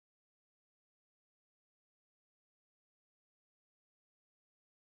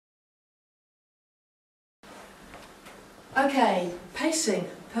Okay, pacing,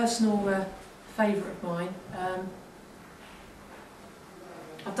 personal favourite of mine.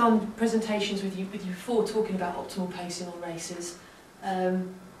 I've done presentations with you before talking about optimal pacing on races.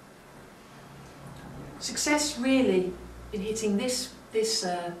 Success really in hitting this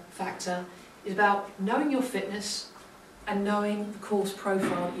factor is about knowing your fitness and knowing the course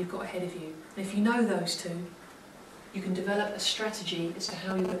profile that you've got ahead of you. And if you know those two, you can develop a strategy as to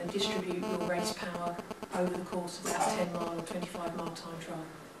how you're going to distribute your race power over the course of that 10-mile or 25-mile time trial.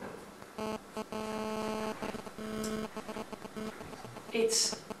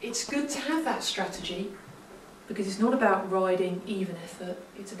 It's good to have that strategy because it's not about riding even effort,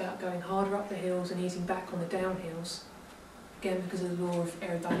 it's about going harder up the hills and easing back on the downhills, again because of the law of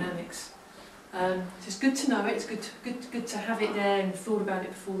aerodynamics. So it's good to know it, it's good to have it there and thought about it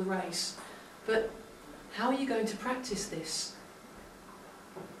before the race, but how are you going to practice this?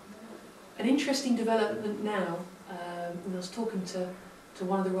 An interesting development now, and I was talking to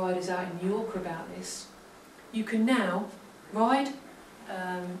one of the riders out in New York about this, you can now ride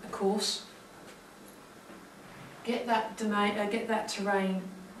a course, get that terrain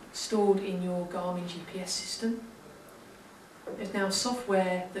stored in your Garmin GPS system. There's now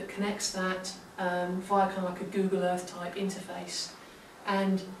software that connects that via kind of like a Google Earth type interface,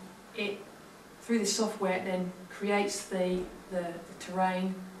 and through this software it then creates the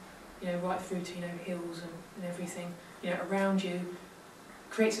terrain, right through to hills and everything around you,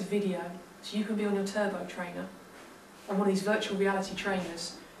 creates a video, so you can be on your turbo trainer, on one of these virtual reality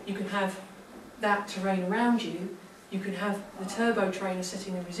trainers. You can have that terrain around you, you can have the turbo trainer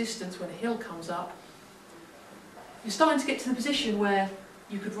setting the resistance when a hill comes up. You're starting to get to the position where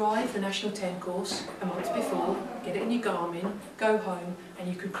you could ride the National 10 course a month before, get it in your Garmin, go home, and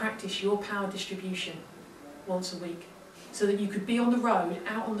you could practice your power distribution once a week. So that you could be on the road,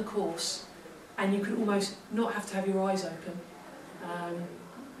 out on the course, and you could almost not have to have your eyes open.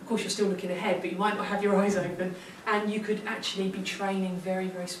 Of course you're still looking ahead, but you might not have your eyes open, and you could actually be training very,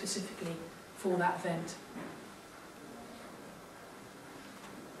 very specifically for that event.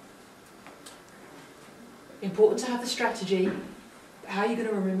 Important to have the strategy, but how are you going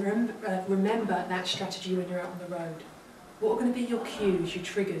to remember that strategy when you're out on the road? What are going to be your cues, your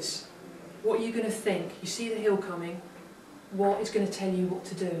triggers? What are you going to think? You see the hill coming, what is going to tell you what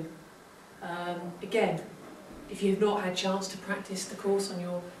to do? Again, if you've not had a chance to practice the course on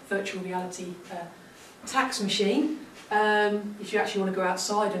your virtual reality tax machine, if you actually want to go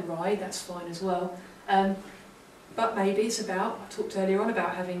outside and ride, that's fine as well. But maybe it's about, I talked earlier on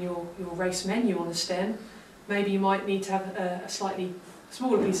about having your race menu on the stem. Maybe you might need to have a slightly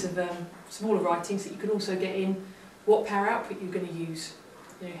smaller piece of smaller writing so that you can also get in what power output you're going to use.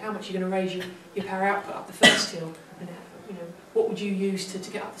 How much you're going to raise your power output up the first hill, and what would you use to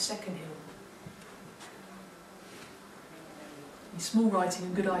get up the second hill. Small writing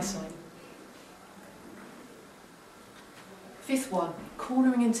and good eyesight. Fifth one,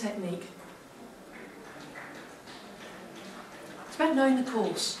 cornering and technique. It's about knowing the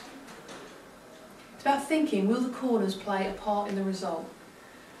course. It's about thinking, will the corners play a part in the result?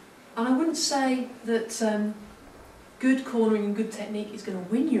 And I wouldn't say that good cornering and good technique is going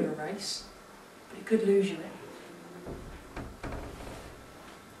to win you a race, but it could lose you it.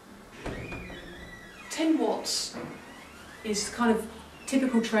 10 watts is kind of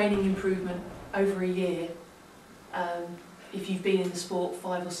typical training improvement over a year. If you've been in the sport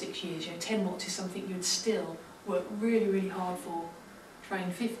 5 or 6 years, 10 watts is something you would still work really, really hard for. Train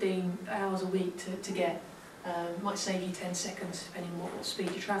 15 hours a week to get. Might save you 10 seconds depending on what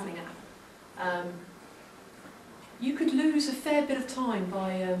speed you're travelling at. You could lose a fair bit of time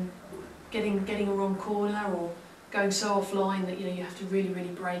by getting a wrong corner or going so offline that you have to really, really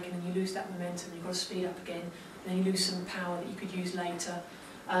brake, and then you lose that momentum. You've got to speed up again. Then you lose some power that you could use later.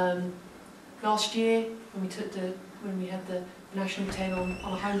 Last year, when we had the National 10 on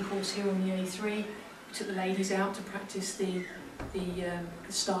a home course here on the A3, we took the ladies out to practice the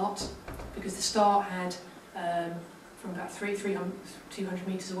start, because the start had from about 200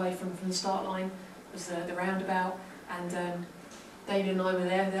 metres away from the start line was the roundabout, and David and I were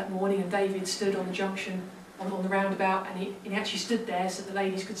there that morning, and David stood on the junction on the roundabout, and he actually stood there so the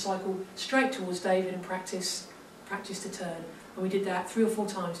ladies could cycle straight towards David and practice to turn. And we did that 3 or 4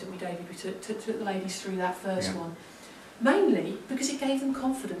 times, didn't we, David? We took the ladies through that first one. Mainly because it gave them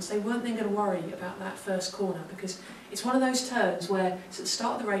confidence. They weren't then going to worry about that first corner, because it's one of those turns where it's at the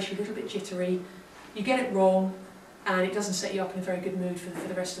start of the race, you're a little bit jittery, you get it wrong, and it doesn't set you up in a very good mood for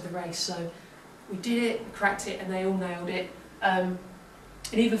the rest of the race. So we did it, we cracked it, and they all nailed it. An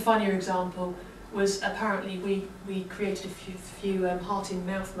even funnier example, was apparently we created a few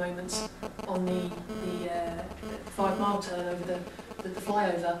heart-in-mouth moments on the 5 mile turn over the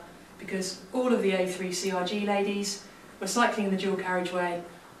flyover, because all of the A3 CRG ladies were cycling in the dual carriageway.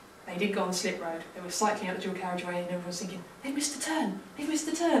 They did go on the slip road. They were cycling out the dual carriageway and everyone was thinking, they missed the turn, they missed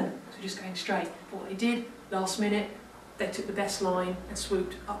the turn. So just going straight. But what they did, last minute, they took the best line and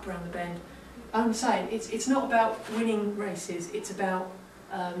swooped up around the bend. I'm saying, it's not about winning races, it's about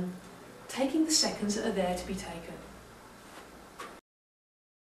taking the seconds that are there to be taken.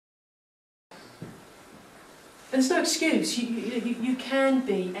 There's no excuse. You can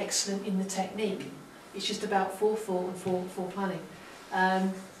be excellent in the technique. It's just about forethought and planning.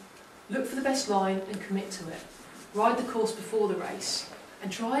 Look for the best line and commit to it. Ride the course before the race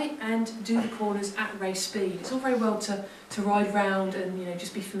and try and do the corners at race speed. It's all very well to ride round and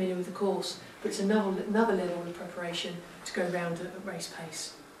just be familiar with the course, but it's another level of preparation to go round at race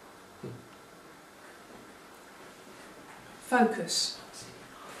pace. Focus.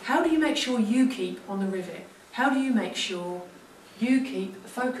 How do you make sure you keep on the rivet? How do you make sure you keep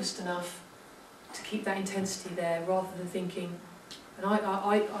focused enough to keep that intensity there, rather than thinking, and I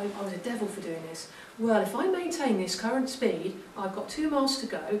was a devil for doing this, well, if I maintain this current speed, I've got 2 miles to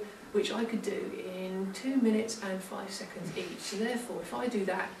go, which I could do in 2 minutes and 5 seconds each. So therefore, if I do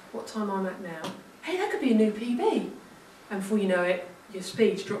that, what time I'm at now, hey, that could be a new PB. And before you know it, your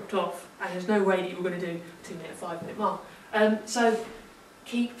speed's dropped off, and there's no way that you're going to do 2 minute, 5 minute mile. So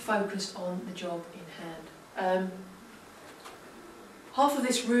keep focused on the job in hand. Half of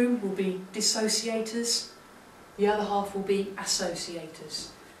this room will be dissociators, the other half will be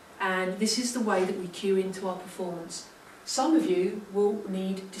associators. And this is the way that we cue into our performance. Some of you will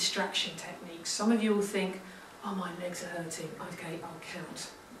need distraction techniques. Some of you will think, oh, my legs are hurting. Okay, I'll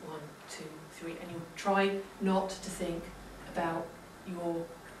count 1, 2, 3. And you'll try not to think about your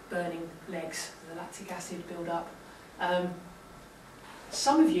burning legs, the lactic acid build up.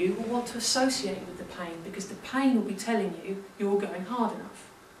 Some of you will want to associate with the pain, because the pain will be telling you you're going hard enough.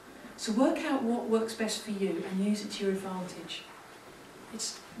 So work out what works best for you and use it to your advantage.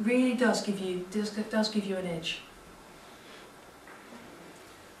 It really does give you an edge.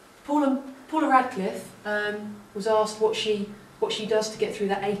 Paula Radcliffe was asked what she does to get through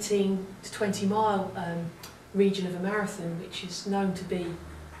that 18 to 20 mile region of a marathon, which is known to be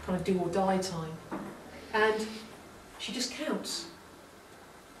kind of do or die time, and she just counts.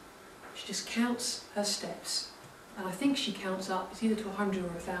 She just counts her steps, and I think she counts up, it's either to 100 or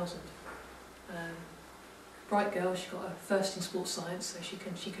 1,000. Bright girl, she got a first in sports science, so she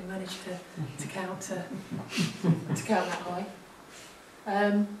can manage to count that high.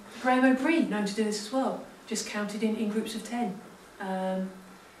 Graham O'Brien, known to do this as well, just counted in groups of 10.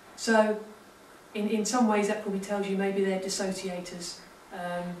 So in some ways that probably tells you maybe they're dissociators,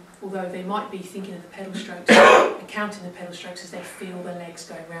 although they might be thinking of the pedal strokes and counting the pedal strokes as they feel their legs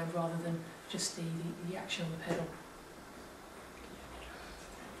going round, rather than just the action on the pedal.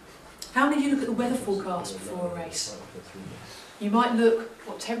 How many of you look at the weather forecast before a race? You might look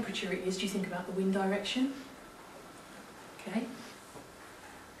what temperature it is. Do you think about the wind direction? Okay.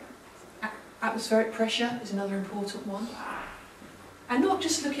 Atmospheric pressure is another important one. And not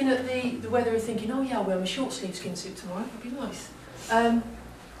just looking at the weather and thinking, oh yeah, I'll wear my short sleeve skin suit tomorrow, that'd be nice.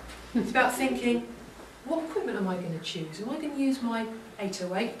 It's about thinking, what equipment am I going to choose? Am I going to use my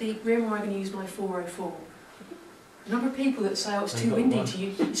 808 deep rim, or am I going to use my 404? A number of people that say, oh, it's too windy to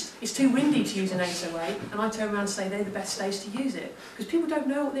use, it's too windy to use an 808, and I turn around and say they're the best days to use it, because people don't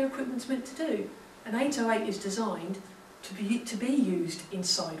know what their equipment's meant to do. An 808 is designed to be used in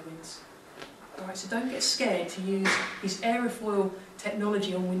side winds. Alright, so don't get scared to use this aerofoil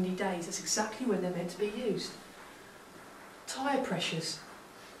technology on windy days. That's exactly when they're meant to be used. Tyre pressures.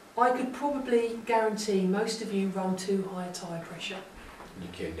 I could probably guarantee most of you run too high a tyre pressure. You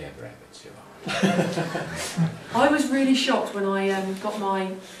killed that rabbit, so. I was really shocked when I got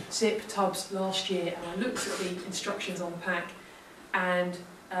my zip tubs last year, and I looked at the instructions on the pack, and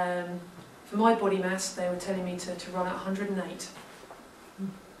for my body mass they were telling me to run at 108.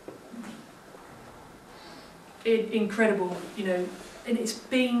 Incredible, you know, and it's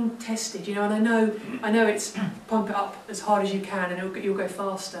been tested, you know, and I know it's pump it up as hard as you can and you'll go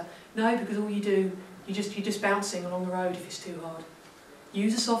faster. No, because all you do, you're just bouncing along the road if it's too hard.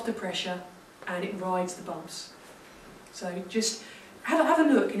 Use a softer pressure and it rides the bumps. So just have a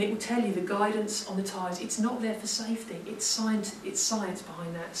look, and it will tell you the guidance on the tyres. It's not there for safety, it's science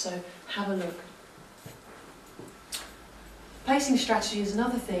behind that, so have a look. Pacing strategy is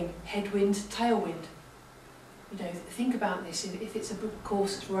another thing. Headwind, tailwind. You know, think about this. If it's a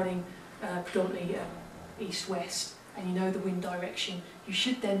course that's running predominantly east-west, and you know the wind direction, you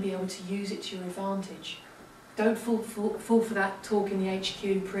should then be able to use it to your advantage. Don't fall for that talk in the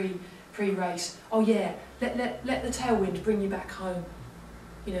HQ pre-race. Oh yeah, let the tailwind bring you back home.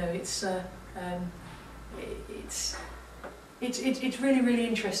 You know, it's really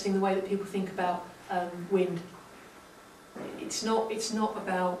interesting the way that people think about wind. It's not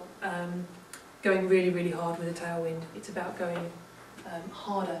about going really hard with a tailwind. It's about going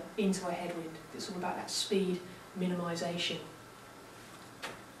harder into a headwind. It's all about that speed minimisation.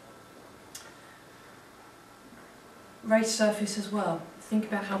 Race surface as well. Think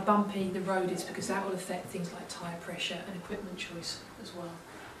about how bumpy the road is, because that will affect things like tyre pressure and equipment choice as well.